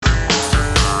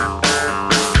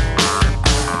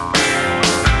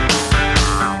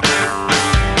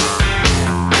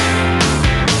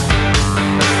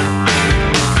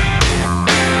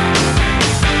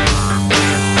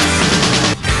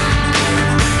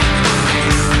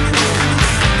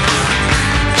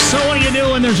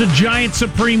there's a giant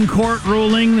Supreme Court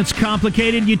ruling that's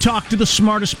complicated, you talk to the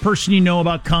smartest person you know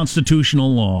about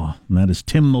constitutional law, and that is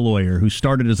Tim the lawyer, who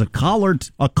started as a caller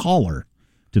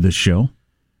to this show,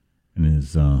 and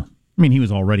he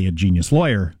was already a genius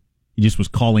lawyer. He just was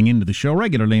calling into the show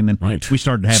regularly, and then we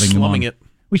started having him on.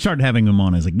 We started having him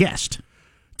on as a guest.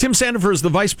 Tim Sandifer is the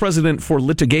vice president for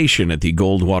litigation at the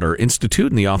Goldwater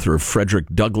Institute and the author of Frederick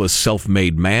Douglass'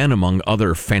 Self-Made Man, among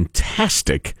other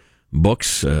fantastic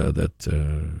books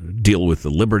that deal with the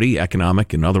liberty,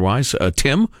 economic and otherwise.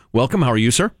 Tim, welcome. How are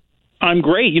you, sir? I'm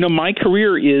great. My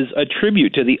career is a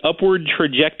tribute to the upward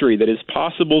trajectory that is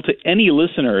possible to any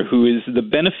listener who is the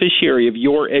beneficiary of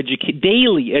your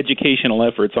daily educational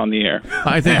efforts on the air.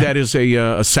 I think that is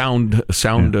a sound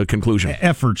conclusion.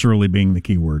 Efforts really being the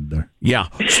key word there. Yeah.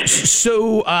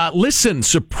 So, listen,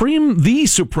 the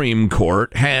Supreme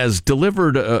Court has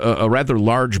delivered a rather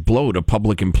large blow to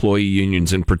public employee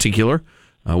unions in particular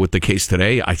with the case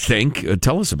today, I think.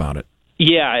 Tell us about it.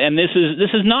 Yeah, and this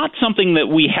is not something that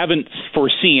we haven't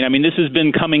foreseen. I mean, this has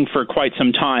been coming for quite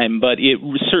some time, but it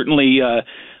certainly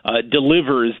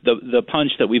delivers the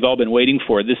punch that we've all been waiting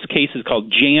for. This case is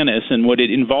called Janus, and what it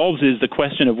involves is the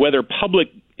question of whether public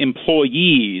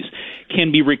employees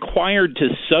can be required to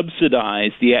subsidize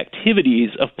the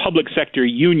activities of public sector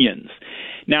unions.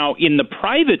 Now, in the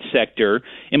private sector,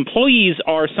 employees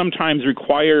are sometimes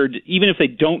required, even if they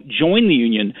don't join the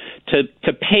union,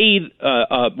 to pay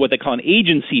what they call an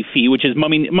agency fee, which is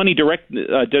money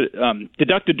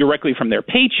deducted directly from their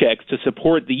paychecks to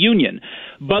support the union.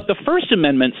 But the First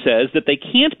Amendment says that they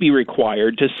can't be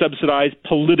required to subsidize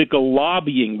political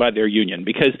lobbying by their union,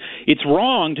 because it's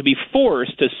wrong to be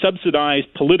forced to subsidize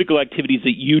political activities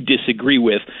that you disagree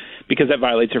with, because that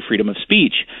violates their freedom of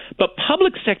speech. But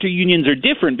public sector unions are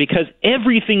different because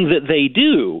everything that they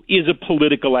do is a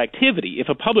political activity. If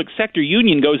a public sector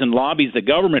union goes and lobbies the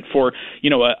government for,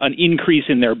 an increase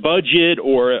in their budget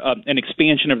or an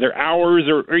expansion of their hours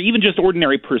or even just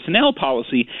ordinary personnel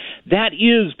policy, that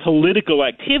is political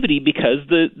activity because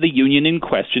the union in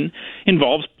question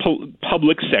involves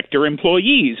public sector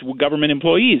employees, government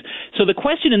employees. So the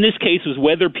question in this case was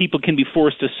whether people can be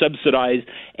forced to subsidize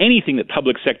anything that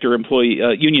public sector employee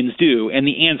unions do, and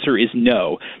the answer is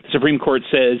no. The Supreme Court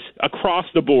says across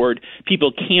the board,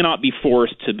 people cannot be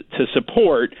forced to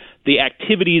support the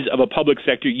activities of a public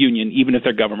sector union, even if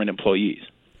they're government employees.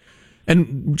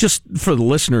 And just for the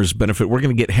listeners' benefit, we're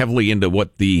going to get heavily into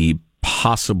what the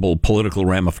possible political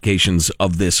ramifications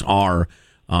of this are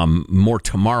more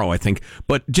tomorrow, I think.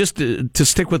 But just to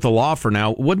stick with the law for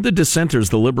now, what did the dissenters,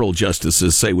 the liberal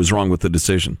justices, say was wrong with the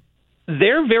decision?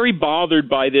 They're very bothered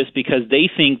by this because they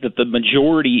think that the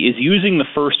majority is using the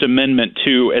First Amendment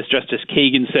to, as Justice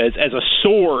Kagan says, as a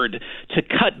sword to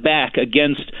cut back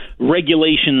against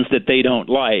regulations that they don't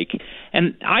like.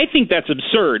 And I think that's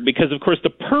absurd because, of course,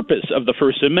 the purpose of the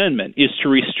First Amendment is to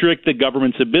restrict the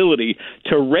government's ability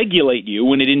to regulate you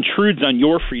when it intrudes on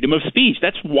your freedom of speech.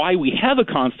 That's why we have a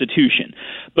Constitution.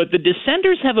 But the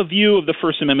dissenters have a view of the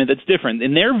First Amendment that's different.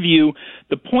 In their view,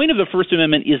 the point of the First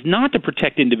Amendment is not to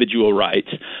protect individual rights,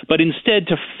 but instead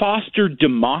to foster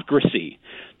democracy.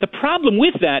 The problem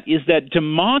with that is that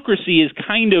democracy is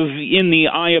kind of in the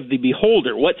eye of the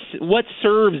beholder. What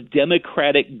serves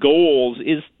democratic goals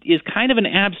is kind of an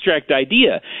abstract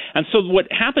idea. And so what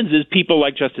happens is people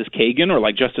like Justice Kagan or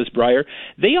like Justice Breyer,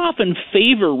 they often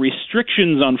favor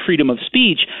restrictions on freedom of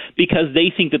speech because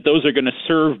they think that those are going to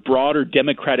serve broader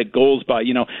democratic goals by,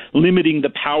 limiting the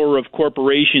power of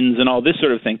corporations and all this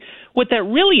sort of thing. What that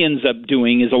really ends up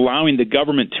doing is allowing the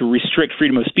government to restrict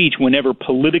freedom of speech whenever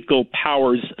political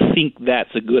powers think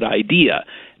that's a good idea.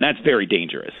 And that's very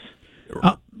dangerous.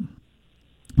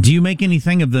 Do you make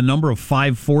anything of the number of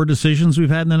 5-4 decisions we've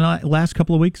had in the last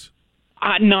couple of weeks?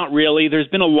 Not really. There's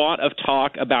been a lot of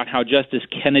talk about how Justice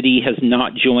Kennedy has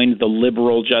not joined the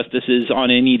liberal justices on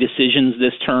any decisions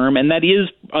this term, and that is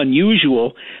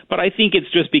unusual, but I think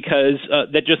it's just because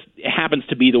that just happens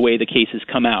to be the way the case has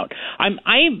come out. I'm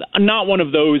not one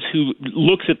of those who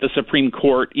looks at the Supreme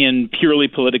Court in purely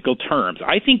political terms.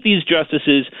 I think these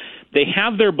justices, they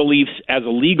have their beliefs as a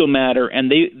legal matter,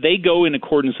 and they go in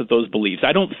accordance with those beliefs.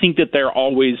 I don't think that they're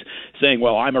always saying,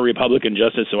 well, I'm a Republican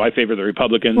justice, so I favor the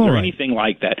Republicans or anything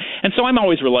like that. And so I'm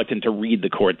always reluctant to read the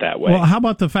court that way. Well, how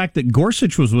about the fact that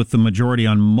Gorsuch was with the majority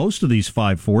on most of these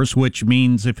 5-4s, which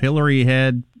means if Hillary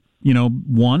had,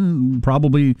 won,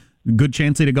 probably a good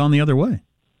chance they'd have gone the other way.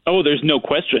 Oh, there's no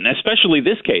question, especially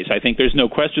this case. I think there's no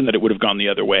question that it would have gone the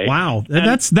other way. Wow,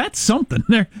 that's something.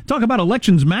 There, talk about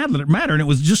elections matter, and it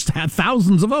was just had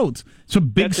thousands of votes. So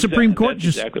big Supreme Court,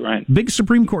 that's exactly right. Big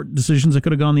Supreme Court decisions that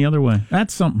could have gone the other way.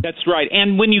 That's something. That's right.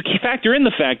 And when you factor in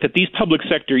the fact that these public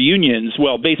sector unions,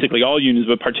 well, basically all unions,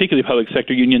 but particularly public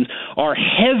sector unions, are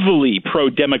heavily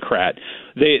pro-Democrat.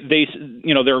 They're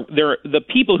the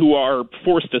people who are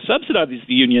forced to subsidize these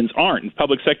unions aren't.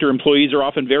 Public sector employees are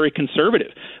often very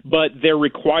conservative, but they're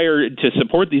required to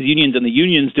support these unions, and the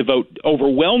unions devote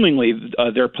overwhelmingly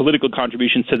their political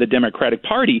contributions to the Democratic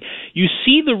Party. You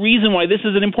see the reason why this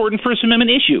is an important First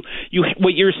Amendment issue.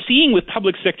 What you're seeing with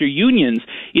public sector unions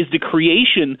is the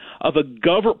creation of a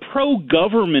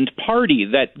pro-government party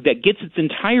that gets its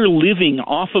entire living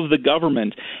off of the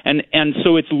government, and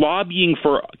so it's lobbying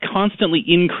for constantly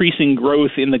increasing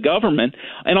growth in the government.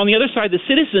 And on the other side, the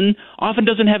citizen often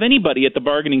doesn't have anybody at the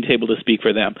bargaining table to speak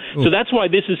for them. Ooh. So that's why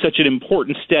this is such an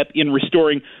important step in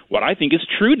restoring what I think is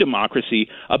true democracy,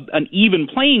 an even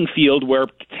playing field where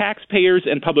taxpayers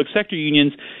and public sector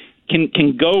unions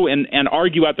can go and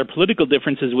argue out their political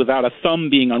differences without a thumb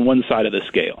being on one side of the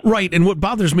scale. Right, and what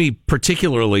bothers me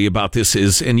particularly about this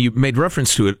is, and you made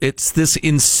reference to it, it's this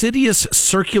insidious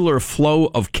circular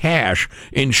flow of cash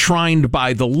enshrined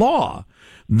by the law.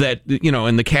 That,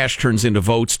 and the cash turns into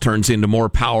votes, turns into more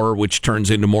power, which turns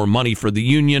into more money for the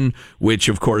union, which,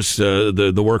 of course,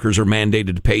 the workers are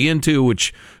mandated to pay into,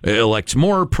 which elects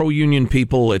more pro-union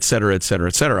people, et cetera, et cetera,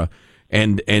 et cetera.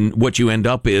 And what you end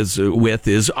up is,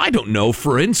 I don't know,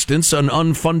 for instance, an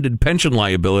unfunded pension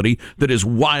liability that is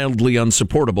wildly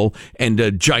unsupportable and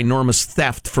a ginormous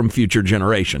theft from future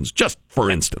generations, just for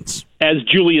instance. As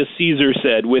Julius Caesar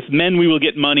said, with men we will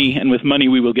get money, and with money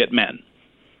we will get men.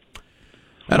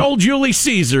 That old Julius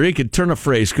Caesar, he could turn a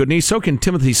phrase, couldn't he? So can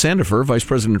Timothy Sandifer, Vice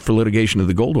President for Litigation of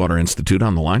the Goldwater Institute,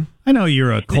 on the line. I know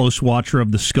you're a close watcher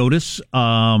of the Scotus.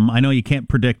 I know you can't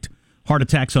predict heart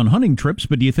attacks on hunting trips,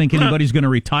 but do you think anybody's going to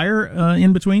retire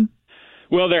in between?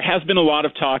 Well, there has been a lot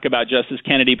of talk about Justice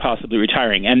Kennedy possibly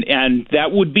retiring, and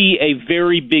that would be a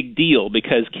very big deal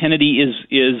because Kennedy is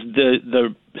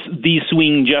the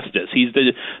swing justice. He's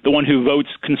the one who votes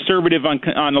conservative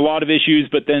on a lot of issues,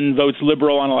 but then votes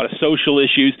liberal on a lot of social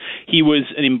issues. He was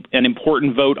an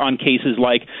important vote on cases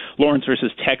like Lawrence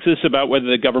versus Texas about whether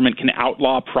the government can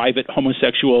outlaw private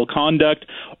homosexual conduct,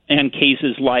 and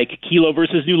cases like Kelo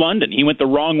versus New London. He went the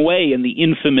wrong way in the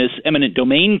infamous eminent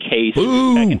domain case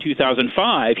back in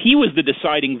 2005. He was the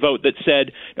deciding vote that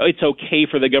said it's okay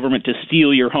for the government to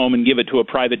steal your home and give it to a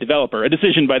private developer, a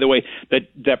decision, by the way,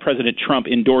 that President Trump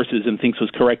endorses and thinks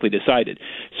was correctly decided.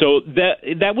 So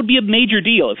that would be a major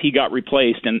deal if he got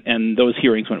replaced and those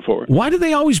hearings went forward. Why do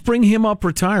they always bring him up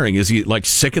retiring? Is he like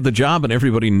sick of the job and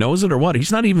everybody knows it, or what?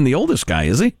 He's not even the oldest guy,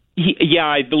 is he? Yeah,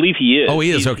 I believe he is. Oh,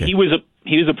 he is. Okay.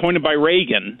 He was appointed by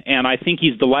Reagan, and I think he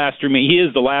is the last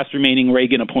remaining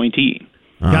Reagan appointee.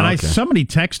 God, somebody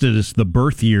texted us the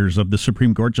birth years of the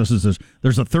Supreme Court justices.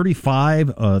 There's a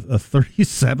 35, a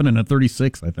 37, and a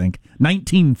 36, I think.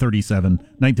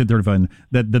 1935,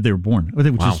 that they were born, which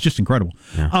is just incredible.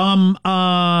 Yeah.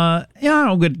 I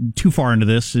don't get too far into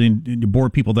this and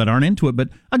bore people that aren't into it, but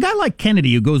a guy like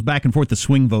Kennedy who goes back and forth the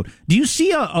swing vote, do you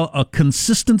see a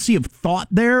consistency of thought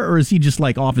there, or is he just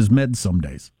like off his meds some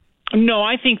days? No,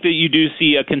 I think that you do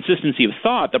see a consistency of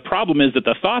thought. The problem is that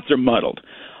the thoughts are muddled.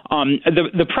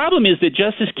 The problem is that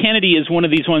Justice Kennedy is one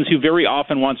of these ones who very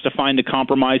often wants to find a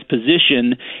compromise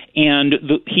position, and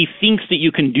he thinks that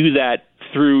you can do that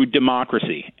through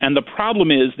democracy. And the problem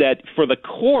is that for the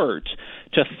court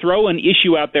to throw an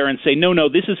issue out there and say, no,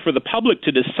 this is for the public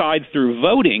to decide through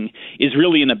voting is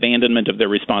really an abandonment of their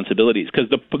responsibilities, because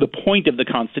the point of the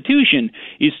Constitution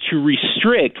is to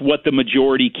restrict what the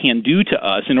majority can do to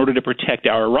us in order to protect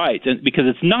our rights, and because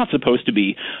it's not supposed to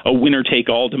be a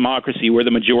winner-take-all democracy where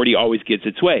the majority always gets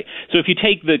its way. So if you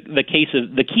take the case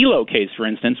of the Kelo case, for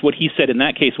instance, what he said in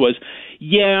that case was,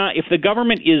 if the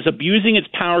government is abusing its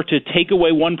power to take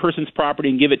away one person's property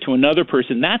and give it to another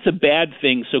person, that's a bad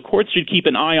thing, so courts should keep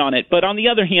an eye on it. But on the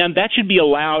other hand, that should be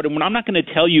allowed, and I'm not going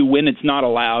to tell you when it's not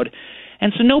allowed.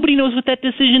 And so nobody knows what that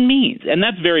decision means. And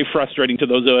that's very frustrating to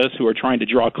those of us who are trying to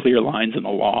draw clear lines in the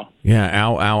law. Yeah,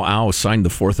 ow, signed the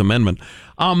Fourth Amendment.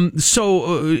 We're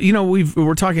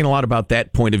talking a lot about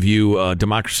that point of view,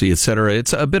 democracy, et cetera.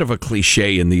 It's a bit of a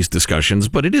cliche in these discussions,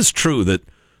 but it is true that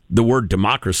the word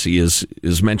democracy is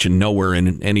mentioned nowhere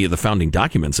in any of the founding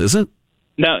documents, is it?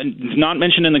 No, it's not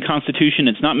mentioned in the Constitution.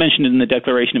 It's not mentioned in the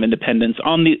Declaration of Independence.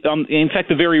 In fact,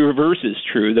 the very reverse is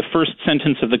true. The first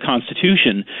sentence of the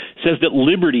Constitution says that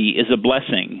liberty is a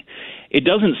blessing. It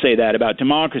doesn't say that about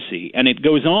democracy, and it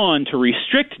goes on to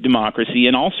restrict democracy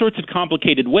in all sorts of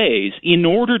complicated ways in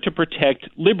order to protect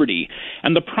liberty.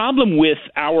 And the problem with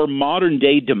our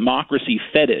modern-day democracy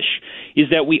fetish is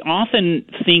that we often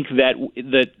think that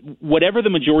whatever the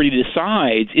majority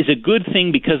decides is a good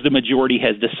thing because the majority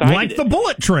has decided like the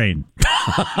bullet train.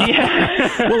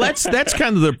 Yeah. Well, that's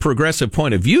kind of the progressive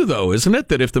point of view, though, isn't it?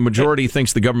 That if the majority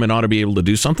thinks the government ought to be able to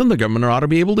do something, the government ought to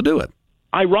be able to do it.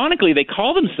 Ironically, they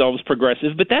call themselves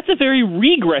progressive, but that's a very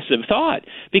regressive thought,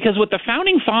 because what the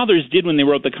Founding Fathers did when they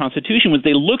wrote the Constitution was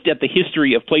they looked at the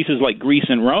history of places like Greece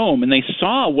and Rome, and they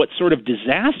saw what sort of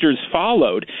disasters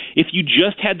followed if you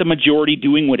just had the majority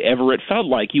doing whatever it felt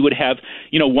like. You would have,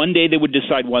 one day they would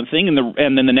decide one thing, and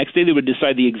then the next day they would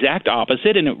decide the exact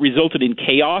opposite, and it resulted in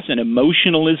chaos and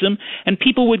emotionalism, and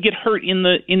people would get hurt in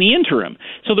the interim.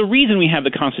 So the reason we have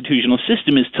the constitutional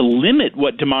system is to limit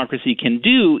what democracy can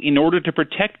do in order to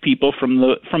protect people from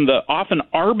the often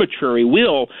arbitrary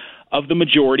will of the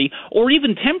majority, or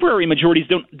even temporary majorities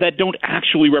that don't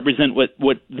actually represent what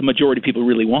the majority of people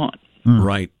really want.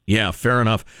 Right. Yeah, fair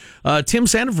enough. Tim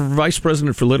Sandifer, Vice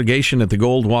President for Litigation at the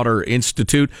Goldwater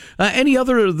Institute. Any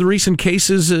other of the recent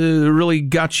cases really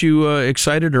got you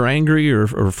excited or angry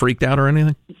or freaked out or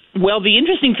anything? Well, the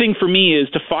interesting thing for me is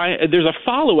there's a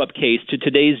follow-up case to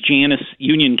today's Janus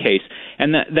Union case,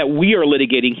 and that we are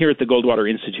litigating here at the Goldwater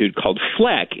Institute called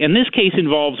Fleck. And this case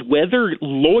involves whether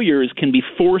lawyers can be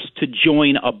forced to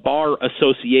join a bar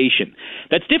association.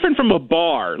 That's different from a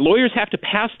bar. Lawyers have to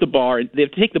pass the bar. They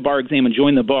have to take the bar exam and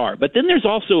join the bar. But then there's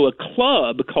also a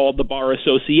club called the Bar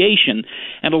Association,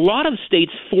 and a lot of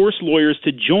states force lawyers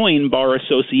to join bar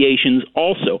associations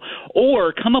also,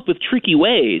 or come up with tricky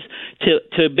ways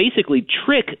to basically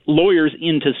trick lawyers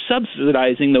into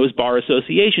subsidizing those bar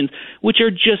associations, which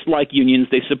are just like unions.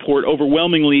 They support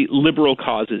overwhelmingly liberal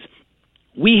causes.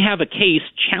 We have a case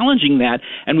challenging that,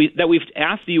 and we've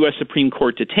asked the U.S. Supreme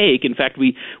Court to take. In fact,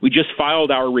 we just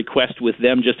filed our request with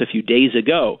them just a few days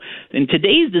ago. And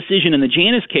today's decision in the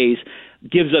Janus case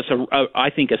gives us,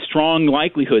 I think, a strong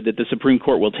likelihood that the Supreme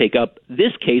Court will take up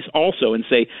this case also and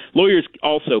say lawyers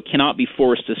also cannot be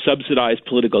forced to subsidize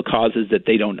political causes that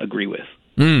they don't agree with.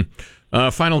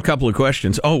 Final couple of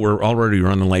questions. Oh, we're already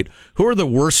running late. Who are the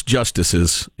worst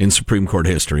justices in Supreme Court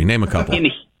history? Name a couple.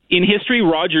 In history,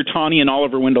 Roger Taney and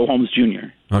Oliver Wendell Holmes Jr.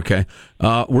 Okay.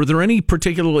 Were there any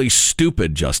particularly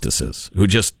stupid justices who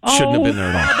just shouldn't have been there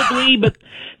at all? Probably, but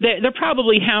there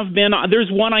probably have been. There's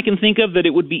one I can think of that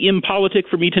it would be impolitic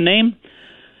for me to name.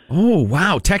 Oh,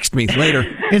 wow. Text me later.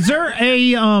 Is there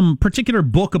a particular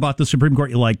book about the Supreme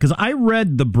Court you like? Because I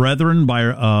read The Brethren by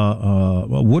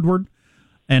Woodward,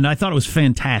 and I thought it was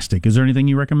fantastic. Is there anything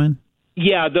you recommend?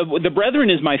 Yeah, the Brethren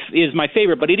is my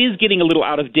favorite, but it is getting a little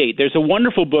out of date. There's a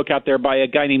wonderful book out there by a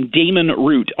guy named Damon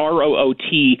Root,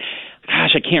 R-O-O-T.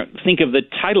 Gosh, I can't think of the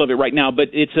title of it right now, but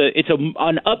it's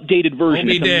an updated version.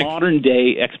 It's a modern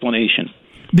day explanation.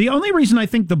 The only reason I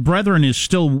think The Brethren is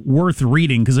still worth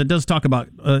reading, because it does talk about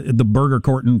the Burger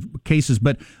Court and cases,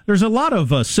 but there's a lot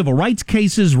of civil rights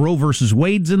cases, Roe versus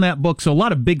Wade's in that book, so a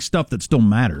lot of big stuff that still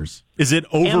matters. Is it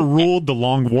overruled, the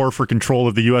long war for control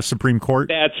of the U.S. Supreme Court?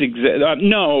 That's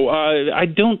no, I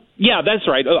don't. Yeah, that's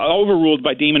right. Overruled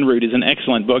by Damon Root is an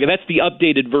excellent book, and that's the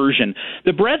updated version.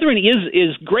 The Brethren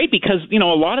is great because a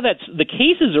lot of the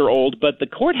cases are old, but the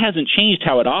court hasn't changed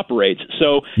how it operates.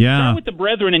 So start with the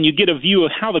Brethren, and you get a view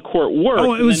of how the court works.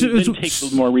 Oh, it was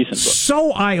take the more recent book.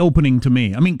 So eye-opening to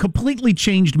me. I mean, completely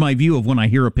changed my view of when I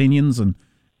hear opinions and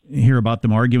hear about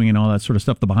them arguing and all that sort of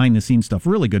stuff, the behind-the-scenes stuff.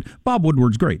 Really good. Bob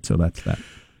Woodward's great, so that's that.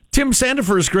 Tim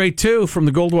Sandifer is great, too, from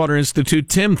the Goldwater Institute.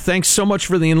 Tim, thanks so much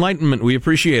for the enlightenment. We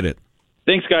appreciate it.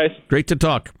 Thanks, guys. Great to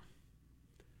talk.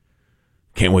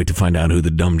 Can't wait to find out who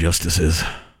the dumb justice is.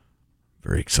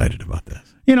 Very excited about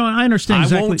this. I understand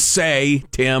exactly. I won't say,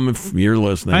 Tim, if you're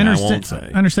listening, I won't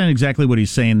say. I understand exactly what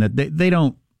he's saying, that they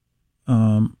don't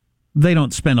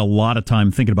spend a lot of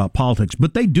time thinking about politics,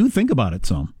 but they do think about it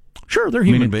some. Sure, they're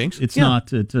human beings. It's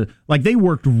not like they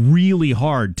worked really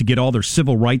hard to get all their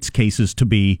civil rights cases to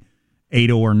be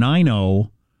 8-0 or 9-0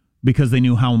 because they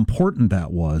knew how important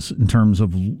that was in terms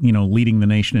of leading the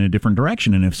nation in a different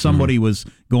direction. And if somebody was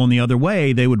going the other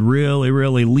way, they would really,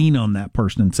 really lean on that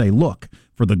person and say, "Look,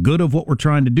 for the good of what we're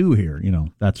trying to do here,"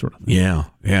 that sort of thing.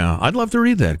 Yeah. I'd love to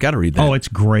read that. Got to read that. Oh, it's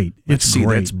great. Let's see.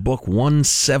 That's book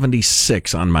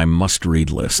 176 on my must-read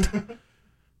list.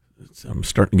 I'm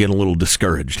starting to get a little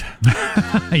discouraged.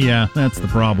 Yeah, that's the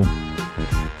problem.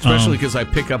 Especially because I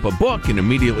pick up a book and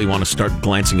immediately want to start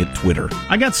glancing at Twitter.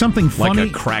 I got something funny. Like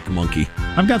a crack monkey.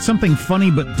 I've got something funny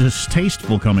but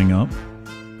distasteful coming up.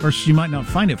 Or you might not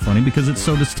find it funny because it's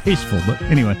so distasteful. But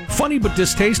anyway. Funny but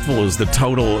distasteful is the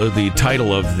title of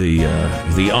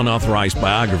the unauthorized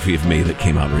biography of me that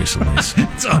came out recently.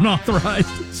 It's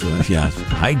unauthorized. So, yeah,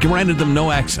 I granted them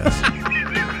no access.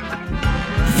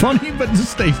 Funny but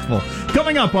distasteful.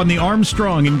 Coming up on the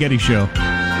Armstrong and Getty Show.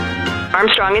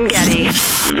 Armstrong and Getty.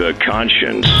 The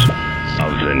conscience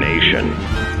of the nation.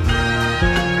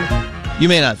 You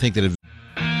may not think that it...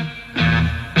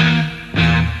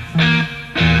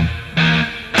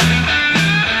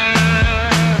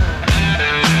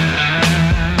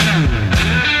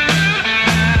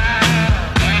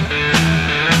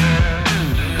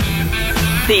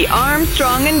 The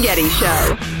Armstrong and Getty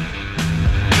Show.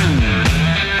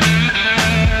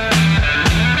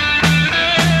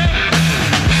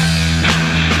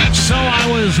 So I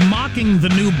was mocking the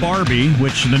new Barbie,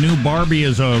 which the new Barbie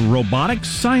is a robotics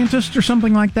scientist or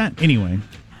something like that. Anyway.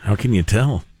 How can you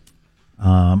tell?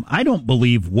 I don't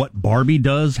believe what Barbie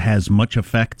does has much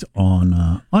effect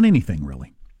on anything,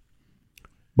 really.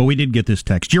 But we did get this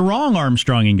text. You're wrong,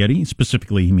 Armstrong and Getty.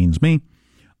 Specifically, he means me.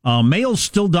 Males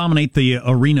still dominate the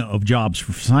arena of jobs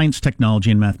for science, technology,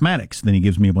 and mathematics. Then he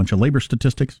gives me a bunch of labor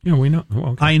statistics. Yeah, we know.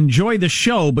 Oh, okay. I enjoy the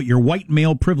show, but your white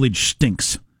male privilege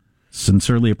stinks.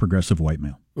 Sincerely, a progressive white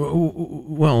male.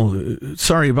 Well,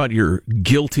 sorry about your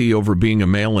guilty over being a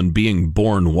male and being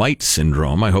born white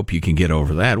syndrome. I hope you can get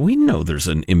over that. We know there's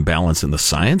an imbalance in the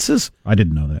sciences. I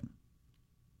didn't know that.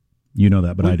 You know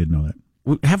that, but I didn't know that.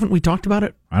 Haven't we talked about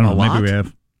it? I don't know. Maybe we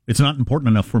have. It's not important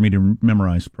enough for me to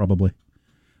memorize, probably.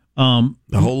 The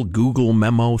whole Google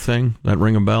memo thing, that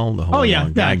ring a bell? The whole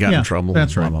guy got in trouble.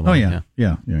 That's right. Blah, blah, blah.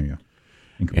 Yeah.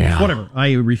 Whatever.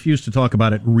 I refuse to talk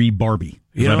about it re-Barbie.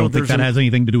 I don't think that has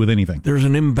anything to do with anything. There's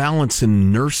an imbalance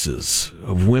in nurses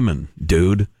of women,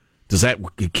 dude. Does that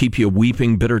keep you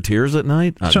weeping bitter tears at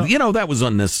night? That was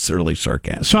unnecessarily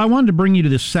sarcastic. So I wanted to bring you to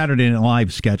this Saturday Night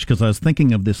Live sketch because I was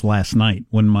thinking of this last night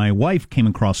when my wife came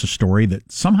across a story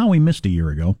that somehow we missed a year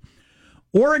ago.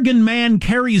 Oregon man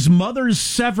carries mother's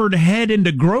severed head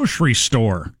into grocery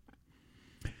store.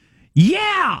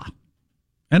 Yeah!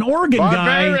 An Oregon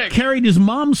guy carried his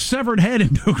mom's severed head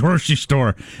into a grocery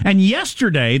store. And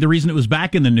yesterday, the reason it was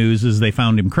back in the news is they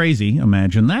found him crazy.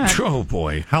 Imagine that. Oh,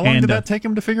 boy. How long did that take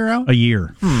him to figure out? A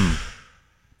year.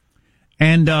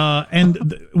 And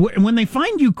when they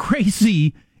find you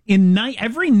crazy,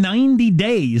 every 90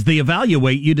 days, they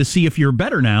evaluate you to see if you're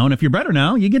better now. And if you're better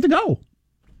now, you get to go.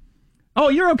 Oh,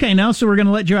 you're okay now, so we're going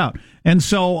to let you out. And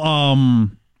so,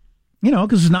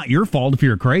 because it's not your fault if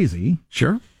you're crazy.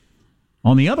 Sure.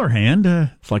 On the other hand...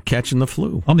 it's like catching the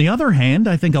flu. On the other hand,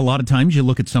 I think a lot of times you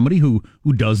look at somebody who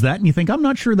does that and you think, I'm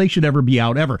not sure they should ever be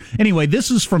out ever. Anyway, this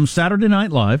is from Saturday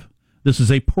Night Live. This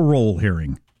is a parole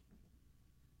hearing.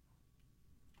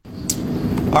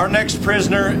 Our next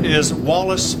prisoner is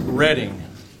Wallace Redding.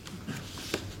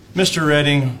 Mr.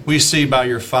 Redding, we see by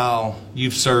your file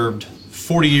you've served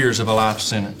 40 years of a life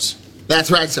sentence. That's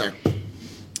right, sir.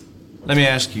 Let me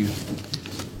ask you,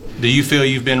 do you feel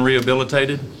you've been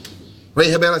rehabilitated?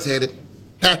 Rehabilitated?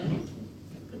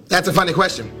 That's a funny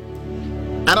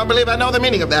question. I don't believe I know the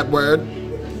meaning of that word.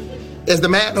 Is the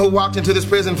man who walked into this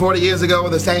prison 40 years ago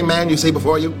the same man you see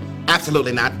before you?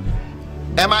 Absolutely not.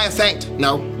 Am I a saint?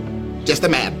 No. Just a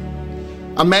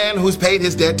man. A man who's paid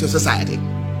his debt to society.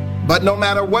 But no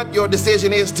matter what your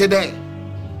decision is today,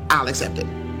 I'll accept it.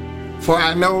 For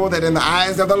I know that in the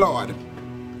eyes of the Lord,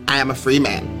 I am a free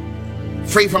man.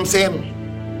 Free from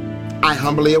sin. I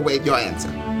humbly await your answer.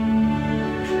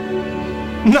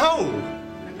 No!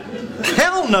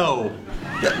 Hell no!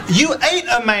 You ate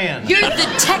a man! You're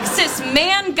the Texas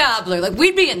man gobbler. Like,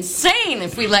 we'd be insane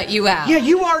if we let you out. Yeah,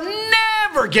 you are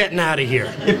never getting out of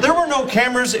here. If there were no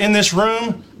cameras in this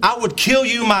room, I would kill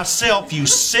you myself, you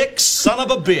sick son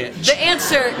of a bitch. The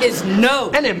answer is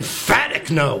no. An emphatic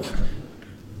no.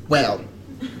 Well,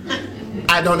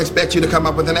 I don't expect you to come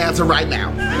up with an answer right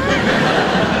now.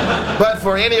 But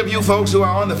for any of you folks who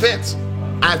are on the fence,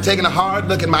 I've taken a hard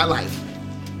look at my life.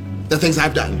 The things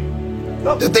I've done.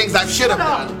 The things I should have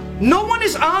done. No one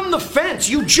is on the fence.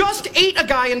 You just ate a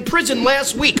guy in prison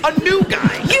last week. A new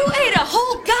guy. You ate a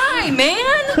whole guy,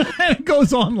 man. It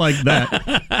goes on like that.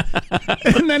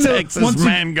 And then Texas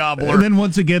man gobbler. And then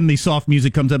once again, the soft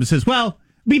music comes up and says, well,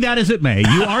 be that as it may,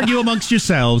 you argue amongst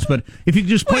yourselves, but if you could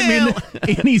just point me in the...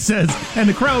 And he says, and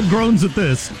the crowd groans at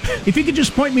this, if you could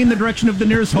just point me in the direction of the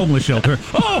nearest homeless shelter.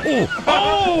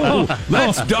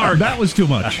 That's dark. That was too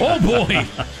much. Oh, boy.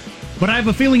 But I have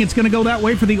a feeling it's going to go that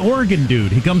way for the Oregon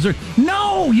dude. He comes there,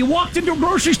 no, you walked into a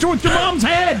grocery store with your mom's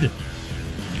head.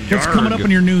 It's coming up in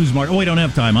your news, Marshall. Oh, we don't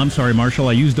have time. I'm sorry, Marshall.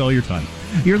 I used all your time.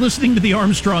 You're listening to the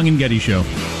Armstrong and Getty Show.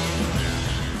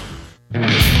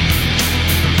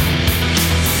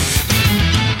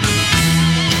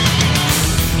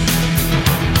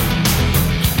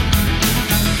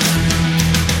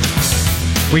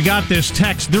 We got this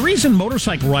text. The reason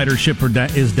motorcycle ridership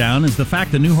is down is the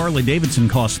fact the new Harley Davidson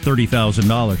costs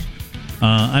 $30,000.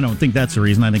 I don't think that's the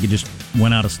reason. I think it just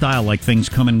went out of style, like things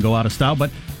come and go out of style.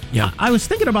 But yeah, I was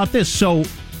thinking about this. So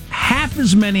half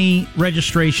as many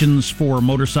registrations for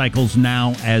motorcycles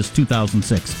now as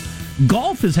 2006.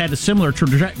 Golf has had a similar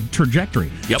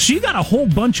trajectory. Yep. So you got a whole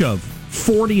bunch of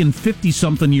 40 and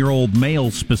 50-something-year-old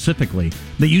males specifically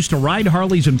that used to ride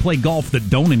Harleys and play golf that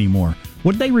don't anymore.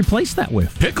 What did they replace that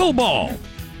with? Pickleball.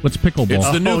 What's pickleball?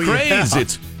 It's the new craze. Yeah.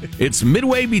 It's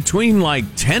midway between like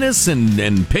tennis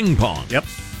and ping pong. Yep.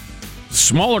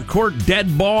 Smaller court,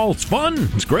 dead ball. It's fun.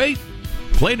 It's great.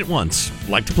 Played it once.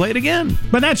 Like to play it again.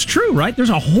 But that's true, right?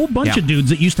 There's a whole bunch of dudes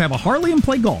that used to have a Harley and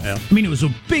play golf. Yeah. I mean, it was a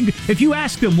big... If you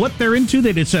asked them what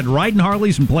they'd have said riding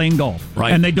Harleys and playing golf.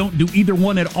 Right. And they don't do either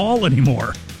one at all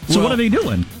anymore. So what are they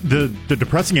doing? The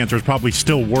depressing answer is probably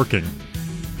still working.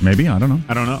 Maybe, I don't know.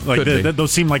 I don't know. Like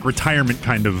those seem like retirement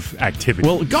kind of activity.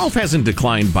 Well, golf hasn't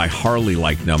declined by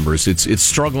Harley-like numbers. It's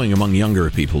struggling among younger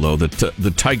people, though.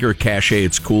 The Tiger cachet,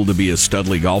 it's cool to be a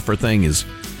studly golfer thing, is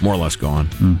more or less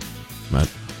gone. But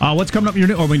what's coming up in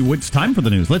your news? It's time for the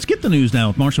news. Let's get the news now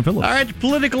with Marshall Phillips. All right, the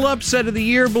political upset of the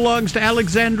year belongs to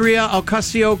Alexandria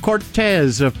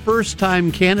Ocasio-Cortez, a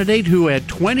first-time candidate who at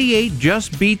 28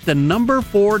 just beat the number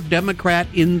 4 Democrat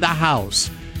in the House.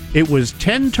 It was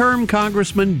 10-term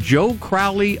Congressman Joe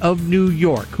Crowley of New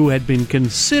York, who had been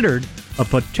considered a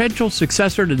potential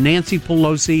successor to Nancy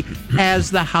Pelosi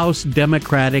as the House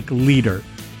Democratic leader.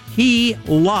 He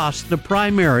lost the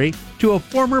primary to a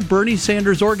former Bernie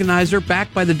Sanders organizer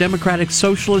backed by the Democratic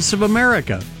Socialists of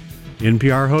America.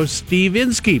 NPR host Steve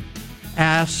Inskeep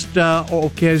asked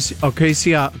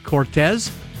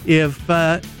Ocasio-Cortez if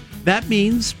that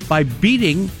means by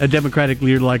beating a Democratic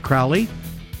leader like Crowley,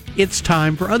 it's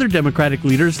time for other Democratic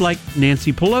leaders like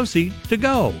Nancy Pelosi to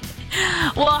go.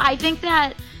 Well, I think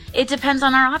that it depends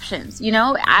on our options. You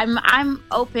know, I'm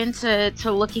open to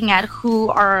looking at who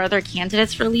are other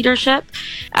candidates for leadership,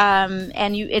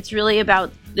 it's really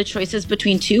about the choices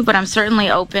between two. But I'm certainly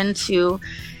open to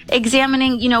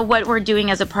examining, what we're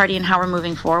doing as a party and how we're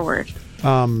moving forward.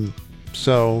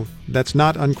 So that's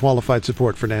not unqualified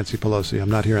support for Nancy Pelosi. I'm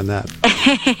not hearing that.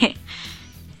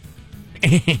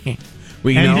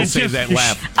 We can all save that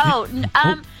laugh. No.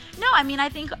 I mean, I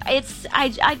think I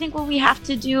think what we have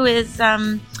to do is.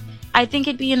 I think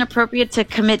it'd be inappropriate to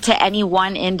commit to any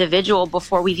one individual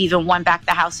before we've even won back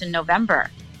the House in November.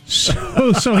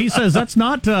 So he says that's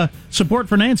not support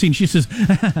for Nancy, and she says,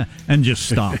 and just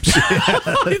stops. I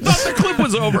thought the clip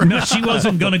was over. No, she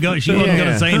wasn't going to go. She wasn't going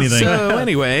to say anything. So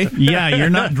anyway, yeah, you're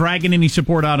not dragging any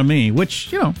support out of me,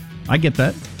 which I get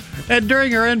that. And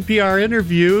during her NPR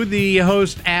interview, the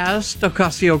host asked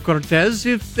Ocasio-Cortez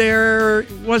if there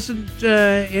wasn't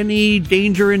any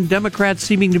danger in Democrats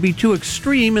seeming to be too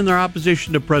extreme in their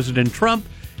opposition to President Trump,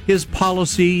 his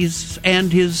policies,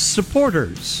 and his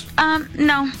supporters.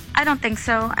 No, I don't think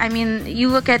so. I mean, you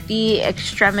look at the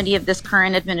extremity of this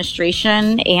current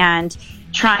administration and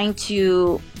trying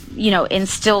to,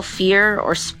 instill fear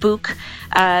or spook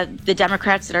the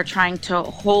Democrats that are trying to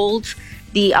hold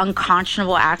the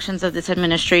unconscionable actions of this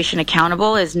administration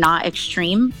accountable is not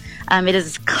extreme. It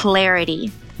is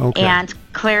clarity. Okay. And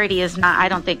clarity is not, I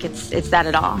don't think it's that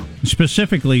at all.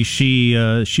 Specifically, she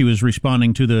was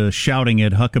responding to the shouting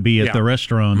at Huckabee at the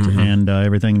restaurant and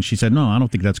everything. And she said, no, I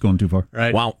don't think that's going too far.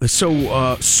 Right. Wow.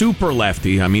 So super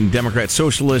lefty. I mean, Democrat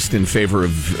socialist in favor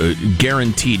of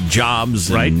guaranteed jobs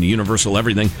and universal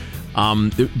everything.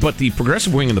 But the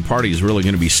progressive wing of the party is really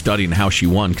going to be studying how she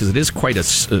won because it is quite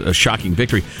a shocking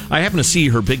victory. I happened to see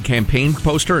her big campaign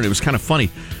poster, and it was kind of funny.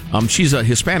 She's a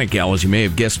Hispanic gal, as you may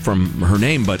have guessed from her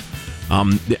name, but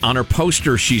on her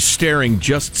poster, she's staring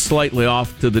just slightly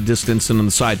off to the distance and on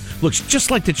the side. Looks just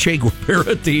like the Che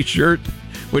Guevara T-shirt,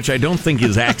 which I don't think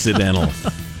is accidental.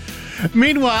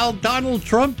 Meanwhile, Donald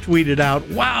Trump tweeted out,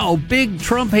 wow, big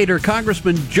Trump hater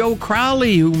Congressman Joe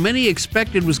Crowley, who many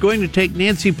expected was going to take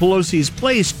Nancy Pelosi's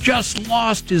place, just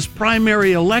lost his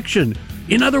primary election.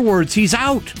 In other words, he's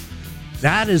out.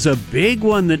 That is a big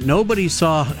one that nobody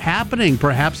saw happening.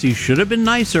 Perhaps he should have been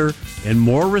nicer and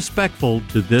more respectful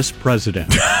to this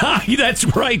president. That's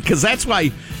right, because that's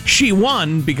why she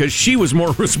won, because she was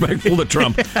more respectful to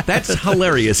Trump. That's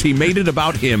hilarious. He made it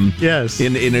about him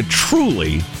in a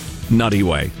truly nutty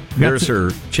way. There's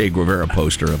her Che Guevara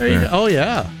poster up there. Oh,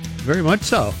 yeah. Very much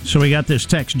so. So we got this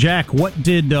text. Jack, what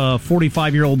did a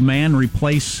 45-year-old man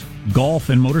replace golf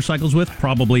and motorcycles with?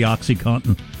 Probably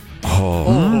OxyContin.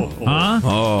 Oh,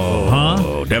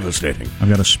 devastating. I've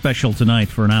got a special tonight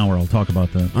for an hour. I'll talk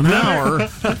about that. An hour?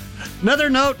 Another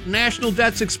note, national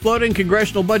debt's exploding.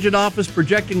 Congressional Budget Office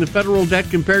projecting the federal debt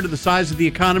compared to the size of the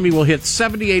economy will hit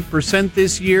 78%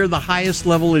 this year, the highest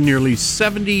level in nearly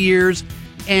 70 years,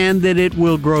 and that it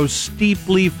will grow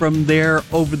steeply from there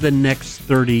over the next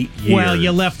 30 years. Well,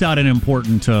 you left out an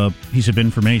important piece of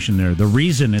information there. The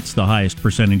reason it's the highest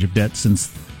percentage of debt in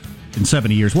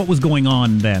 70 years. What was going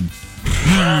on then?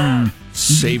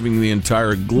 Saving the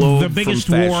entire globe. The biggest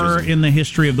from war in the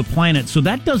history of the planet. So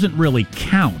that doesn't really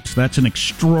count. That's an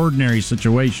extraordinary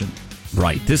situation.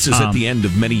 Right. This is at the end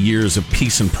of many years of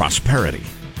peace and prosperity.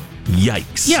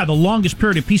 Yikes. Yeah, the longest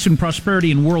period of peace and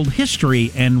prosperity in world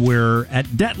history, and we're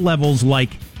at debt levels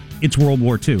like it's World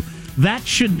War II. That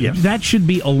should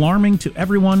be alarming to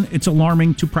everyone. It's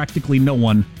alarming to practically no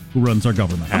one who runs our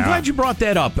government. I'm glad you brought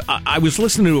that up. I was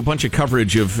listening to a bunch of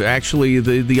coverage of actually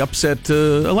the upset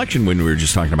election win we were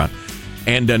just talking about.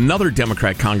 And another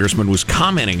Democrat congressman was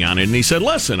commenting on it, and he said,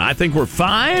 listen, I think we're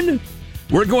fine.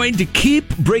 We're going to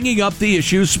keep bringing up the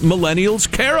issues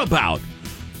millennials care about.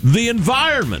 The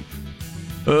environment,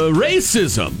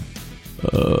 racism,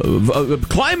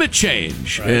 climate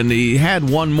change. Right. And he had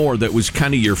one more that was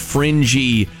kind of your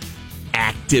fringy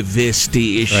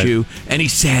activist-y issue. Right. And he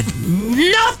said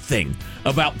nothing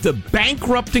about the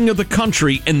bankrupting of the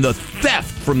country and the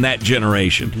theft from that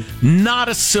generation. Mm-hmm. Not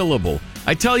a syllable.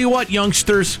 I tell you what,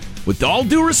 youngsters, with all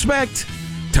due respect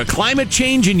to climate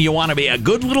change, and you want to be a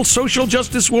good little social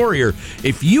justice warrior,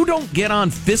 if you don't get on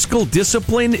fiscal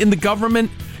discipline in the government,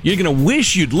 you're going to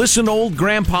wish you'd listen to old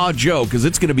Grandpa Joe, because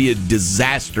it's going to be a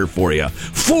disaster for you.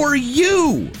 For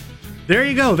you! There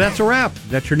you go. That's a wrap.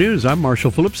 That's your news. I'm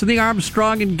Marshall Phillips in the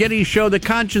Armstrong and Getty Show. The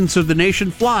conscience of the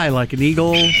nation fly like an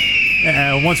eagle.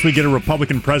 Once we get a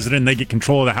Republican president, they get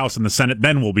control of the House and the Senate,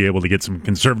 then we'll be able to get some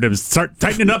conservatives, start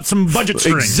tightening up some budget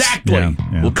strings. Exactly.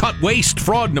 Yeah. We'll cut waste,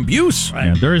 fraud, and abuse. Right.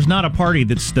 Yeah, there is not a party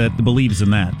that believes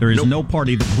in that. There is no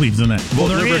party that believes in that. Well,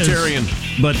 there libertarian.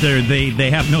 But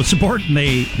they have no support, and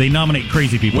they nominate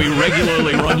crazy people. We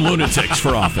regularly run lunatics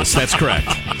for office. That's correct.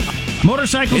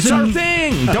 Motorcycles. It's our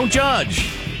thing. Don't judge.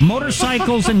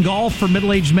 Motorcycles and golf for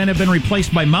middle-aged men have been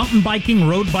replaced by mountain biking,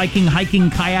 road biking, hiking,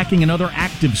 kayaking, and other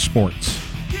active sports.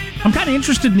 I'm kind of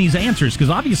interested in these answers because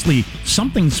obviously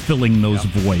something's filling those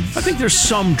voids. I think there's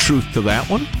some truth to that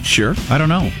one. Sure. I don't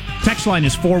know. Text line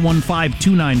is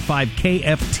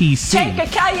 415-295-KFTC. Take a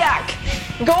kayak.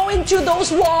 Go into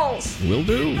those walls. Will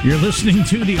do. You're listening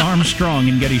to the Armstrong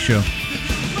and Getty Show.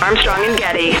 Armstrong and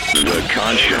Getty. The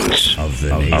conscience of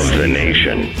the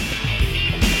nation.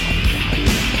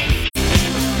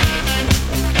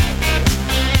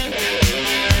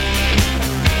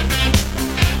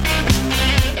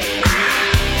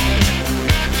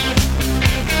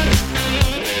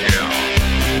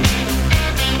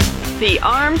 The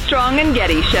Armstrong and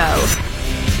Getty Show.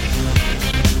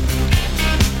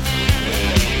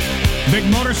 Big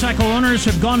motorcycle owners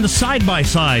have gone to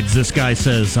side-by-sides, this guy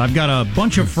says. I've got a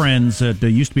bunch of friends that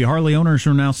used to be Harley owners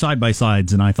who are now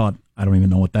side-by-sides, and I thought, I don't even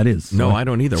know what that is. No, I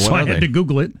don't either. What so are I had they? to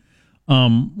Google it.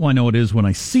 Well, I know it is when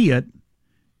I see it.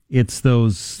 It's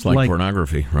those... It's like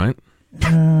pornography, right?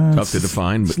 Tough to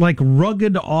define. But... It's like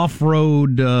rugged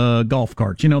off-road golf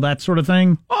carts, that sort of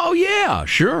thing. Oh, yeah,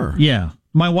 sure. Yeah.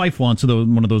 My wife wants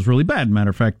one of those really bad. Matter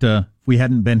of fact, if we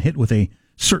hadn't been hit with a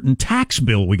certain tax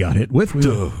bill we got hit with, we'd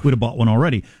have bought one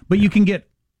already. But you can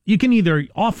either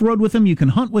off-road with them, you can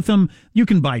hunt with them, you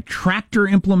can buy tractor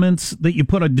implements that you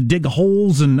put to dig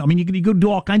holes, and you can do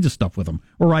all kinds of stuff with them,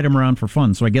 or ride them around for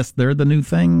fun. So I guess they're the new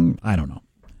thing. I don't know.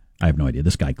 I have no idea.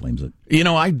 This guy claims it.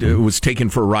 I was taken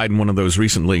for a ride in one of those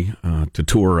recently to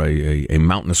tour a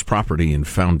mountainous property and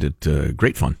found it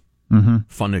great fun. Mm-hmm.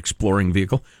 Fun exploring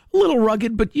vehicle. A little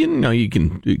rugged, but you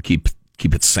can keep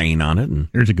it sane on it. And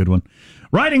here's a good one.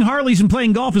 Riding Harleys and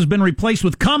playing golf has been replaced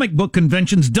with comic book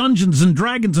conventions, Dungeons and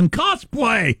Dragons, and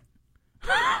cosplay.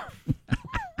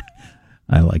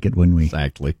 I like it when we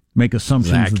make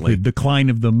assumptions that the decline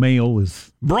of the male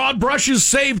is... Broad brushes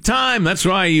save time. That's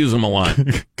why I use them a lot.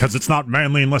 Because it's not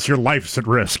manly unless your life's at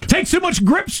risk. Takes too much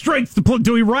grip strength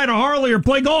to we ride a Harley or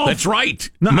play golf. That's right.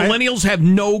 Millennials have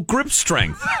no grip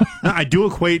strength. I do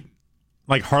equate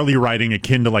like Harley riding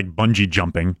akin to like bungee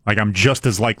jumping. Like I'm just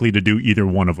as likely to do either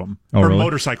one of them. Oh, or really?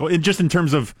 Motorcycle. Just in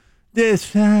terms of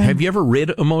this. Have you ever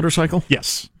rid a motorcycle?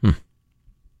 Yes.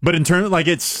 But in terms,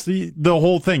 it's the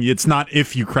whole thing. It's not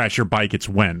if you crash your bike, it's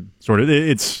when. Sort of.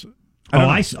 It's.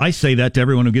 I say that to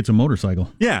everyone who gets a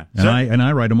motorcycle. Yeah. And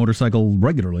I ride a motorcycle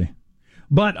regularly.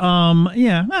 But, I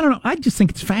don't know. I just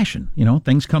think it's fashion.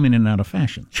 Things come in and out of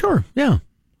fashion. Sure, yeah.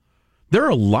 There are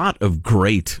a lot of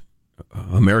great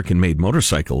American-made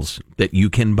motorcycles that you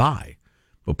can buy.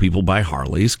 But people buy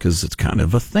Harleys because it's kind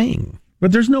of a thing.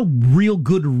 But there's no real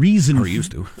good reason Or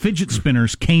used to. fidget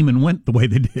spinners came and went the way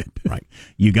they did. Right.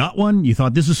 You got one, you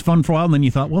thought this is fun for a while, and then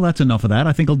you thought, well, that's enough of that.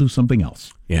 I think I'll do something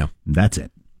else. Yeah. That's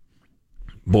it.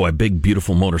 Boy, big,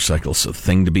 beautiful motorcycle's a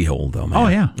thing to behold, though, man. Oh,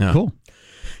 yeah. Cool.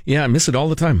 Yeah, I miss it all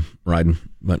the time, riding.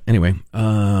 But anyway,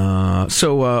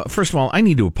 so first of all, I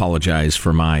need to apologize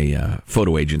for my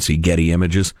photo agency, Getty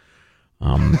Images,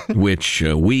 which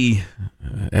we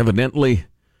evidently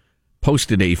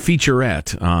posted a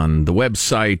featurette on the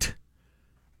website,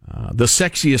 The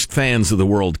Sexiest Fans of the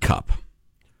World Cup.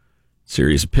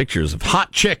 Series of pictures of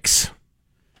hot chicks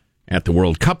at the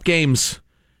World Cup games,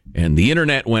 and the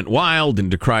internet went wild and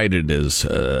decried it as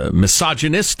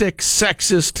misogynistic,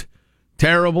 sexist,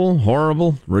 terrible,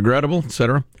 horrible, regrettable,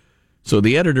 etc. So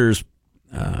the editors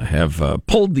have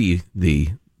pulled the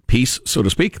piece, so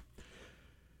to speak.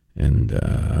 And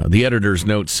the editor's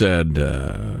note said,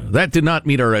 that did not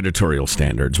meet our editorial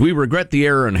standards. We regret the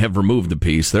error and have removed the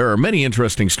piece. There are many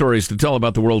interesting stories to tell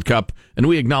about the World Cup, and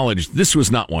we acknowledge this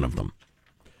was not one of them.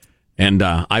 And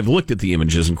I've looked at the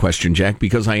images in question, Jack,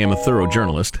 because I am a thorough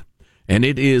journalist, and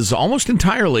it is almost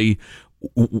entirely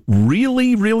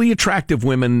really, really attractive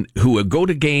women who go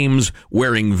to games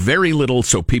wearing very little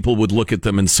so people would look at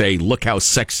them and say, look how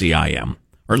sexy I am,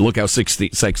 or look how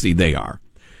sexy they are.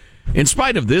 In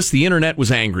spite of this, the internet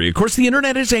was angry. Of course, the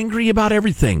internet is angry about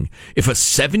everything. If a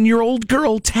 7-year-old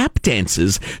girl tap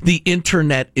dances, the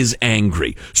internet is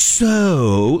angry.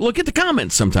 So, look at the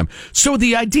comments sometime. So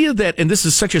the idea that, and this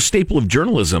is such a staple of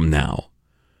journalism now,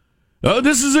 oh,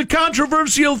 this is a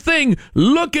controversial thing.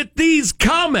 Look at these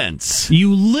comments.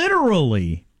 You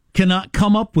literally cannot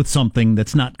come up with something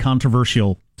that's not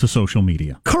controversial to social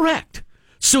media. Correct.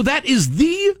 So that is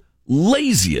the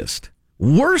laziest,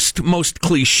 worst, most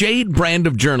cliched brand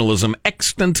of journalism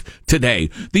extant today.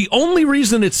 The only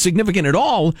reason it's significant at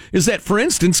all is that, for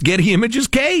instance, Getty Images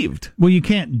caved. Well, you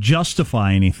can't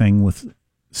justify anything with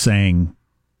saying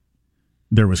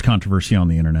there was controversy on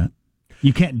the internet.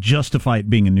 You can't justify it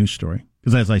being a news story.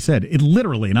 Because as I said, it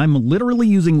literally, and I'm literally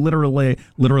using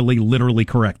literally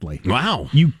correctly. Wow.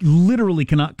 You literally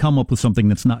cannot come up with something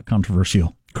that's not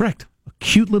controversial. Correct. A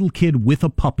cute little kid with a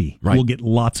puppy will get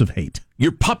lots of hate.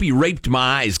 Your puppy raped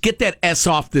my eyes. Get that S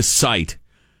off this site.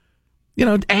 You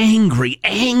know,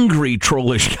 angry,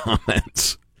 trollish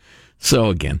comments. So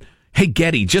again, hey,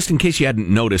 Getty, just in case you hadn't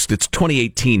noticed, it's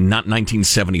 2018, not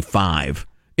 1975.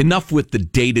 Enough with the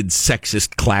dated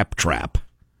sexist claptrap.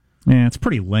 Yeah, it's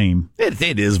pretty lame.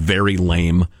 It is very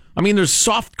lame. I mean, there's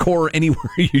softcore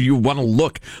anywhere you want to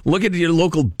look. Look at your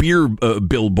local beer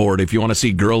billboard if you want to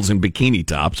see girls in bikini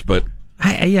tops, but...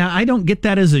 I don't get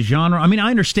that as a genre. I mean, I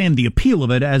understand the appeal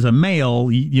of it as a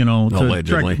male, you know, to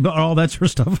allegedly, all that sort of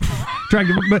stuff.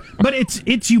 but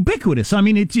it's ubiquitous. I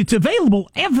mean, it's available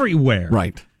everywhere.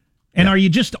 Right. And are you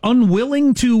just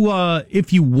unwilling to,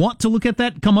 if you want to look at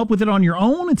that, come up with it on your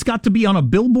own? It's got to be on a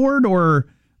billboard or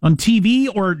on TV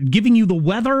or giving you the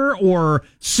weather or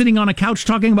sitting on a couch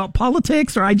talking about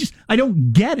politics, or I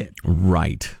don't get it.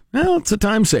 Right. Well, it's a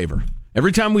time saver.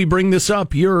 Every time we bring this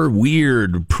up, your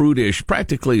weird, prudish,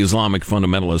 practically Islamic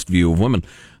fundamentalist view of women,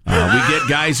 we get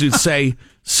guys who say,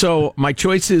 so my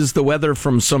choice is the weather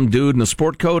from some dude in a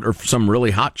sport coat or some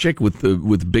really hot chick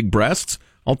with big breasts.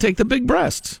 I'll take the big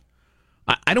breasts.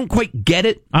 I don't quite get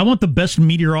it. I want the best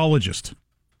meteorologist.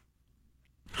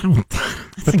 I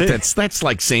think that's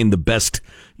like saying the best,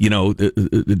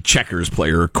 checkers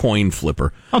player or coin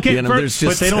flipper. Okay,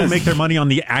 but they don't make their money on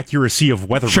the accuracy of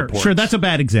weather reports. Sure, that's a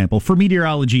bad example. For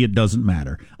meteorology, it doesn't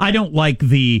matter. I don't like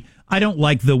the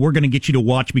we're going to get you to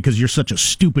watch because you're such a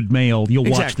stupid male.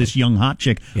 You'll watch this young hot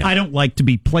chick. Yeah. I don't like to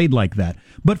be played like that.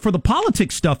 But for the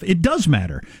politics stuff, it does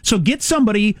matter. So get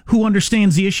somebody who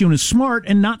understands the issue and is smart,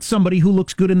 and not somebody who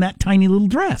looks good in that tiny little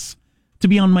dress to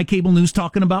be on my cable news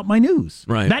talking about my news.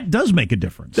 Right. That does make a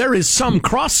difference. There is some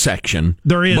cross section.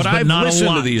 There is, but I've not listened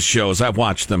a lot. to these shows. I've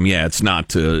watched them. Yeah, it's not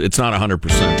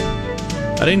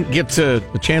 100%. I didn't get a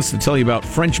chance to tell you about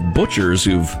French butchers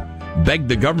who've begged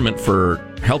the government for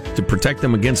help to protect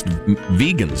them against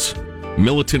vegans,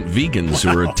 militant vegans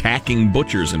who are attacking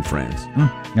butchers in France.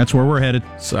 That's where we're headed.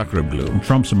 Sacre bleu.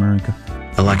 Trump's America.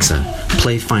 Alexa,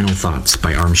 play Final Thoughts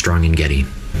by Armstrong and Getty.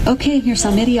 Okay, here's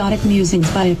some idiotic musings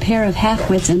by a pair of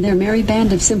half-wits and their merry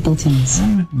band of simpletons.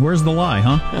 Where's the lie,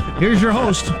 huh? Here's your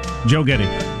host, Joe Getty.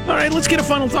 All right, let's get a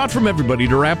final thought from everybody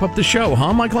to wrap up the show,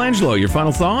 huh, Michelangelo? Your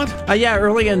final thought? Yeah,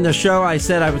 early in the show, I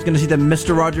said I was going to see the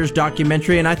Mr. Rogers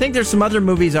documentary, and I think there's some other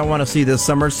movies I want to see this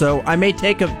summer, so I may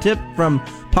take a tip from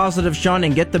Positive Sean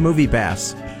and get the movie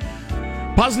pass.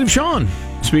 Positive Sean.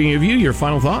 Speaking of you, your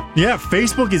final thought? Yeah,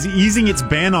 Facebook is easing its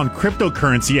ban on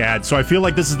cryptocurrency ads, so I feel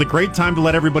like this is the great time to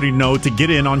let everybody know to get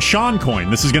in on Sean Coin.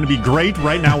 This is going to be great.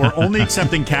 Right now, we're only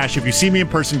accepting cash. If you see me in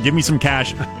person, give me some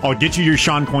cash. I'll get you your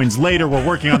Sean Coins later. We're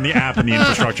working on the app and the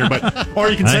infrastructure, or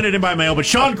you can send it in by mail. But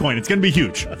Sean Coin, it's going to be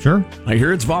huge. Sure. I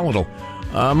hear it's volatile.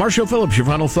 Marshall Phillips, your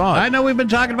final thought. I know we've been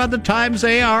talking about the times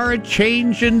they are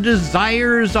changing,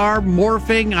 desires are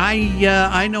morphing.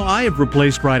 I know I have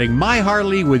replaced riding my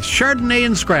Harley with Chardonnay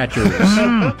and Scratchers.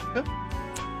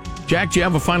 Jack, do you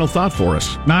have a final thought for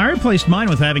us? No, I replaced mine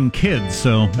with having kids,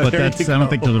 but I don't think that's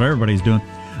what everybody's doing.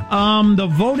 The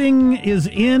voting is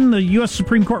in. The U.S.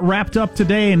 Supreme Court wrapped up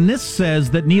today, and this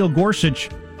says that Neil Gorsuch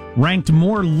ranked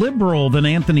more liberal than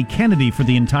Anthony Kennedy for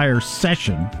the entire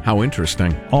session. How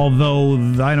interesting. Although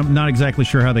I'm not exactly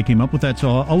sure how they came up with that, so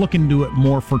I'll look into it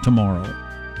more for tomorrow.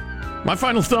 My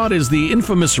final thought is the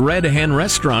infamous Red Hen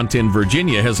restaurant in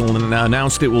Virginia has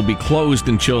announced it will be closed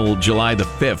until July the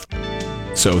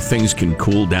 5th, so things can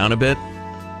cool down a bit.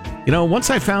 You know, once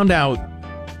I found out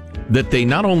that they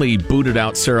not only booted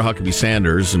out Sarah Huckabee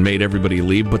Sanders and made everybody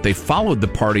leave, but they followed the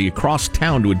party across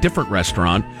town to a different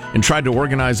restaurant and tried to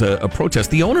organize a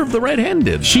protest. The owner of the Red Hen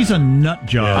did. She's a nut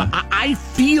job. I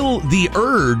feel the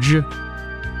urge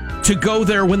to go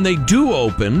there when they do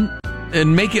open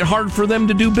and make it hard for them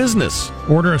to do business.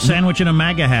 Order a sandwich and a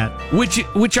MAGA hat.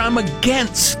 Which I'm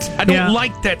against. I don't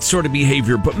like that sort of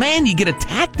behavior. But, man, you get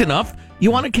attacked enough, you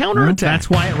want to counterattack. That's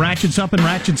why it ratchets up,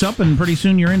 and pretty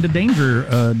soon you're into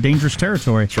dangerous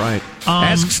territory. That's right.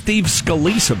 Ask Steve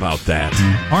Scalise about that.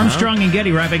 Armstrong and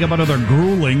Getty wrapping up another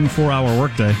grueling 4-hour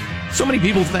workday. So many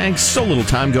people, thanks. So little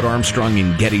time. Go to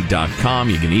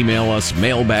ArmstrongandGetty.com. You can email us,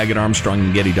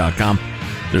 mailbag@ArmstrongandGetty.com.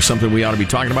 If there's something we ought to be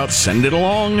talking about, send it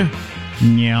along.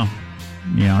 Yeah,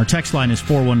 our text line is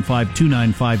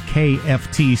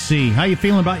 415-295-KFTC. How you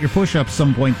feeling about your push-ups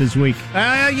some point this week?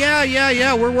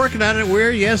 Yeah. We're working on it.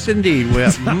 Yes, indeed.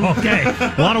 Okay,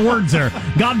 a lot of words there.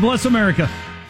 God bless America.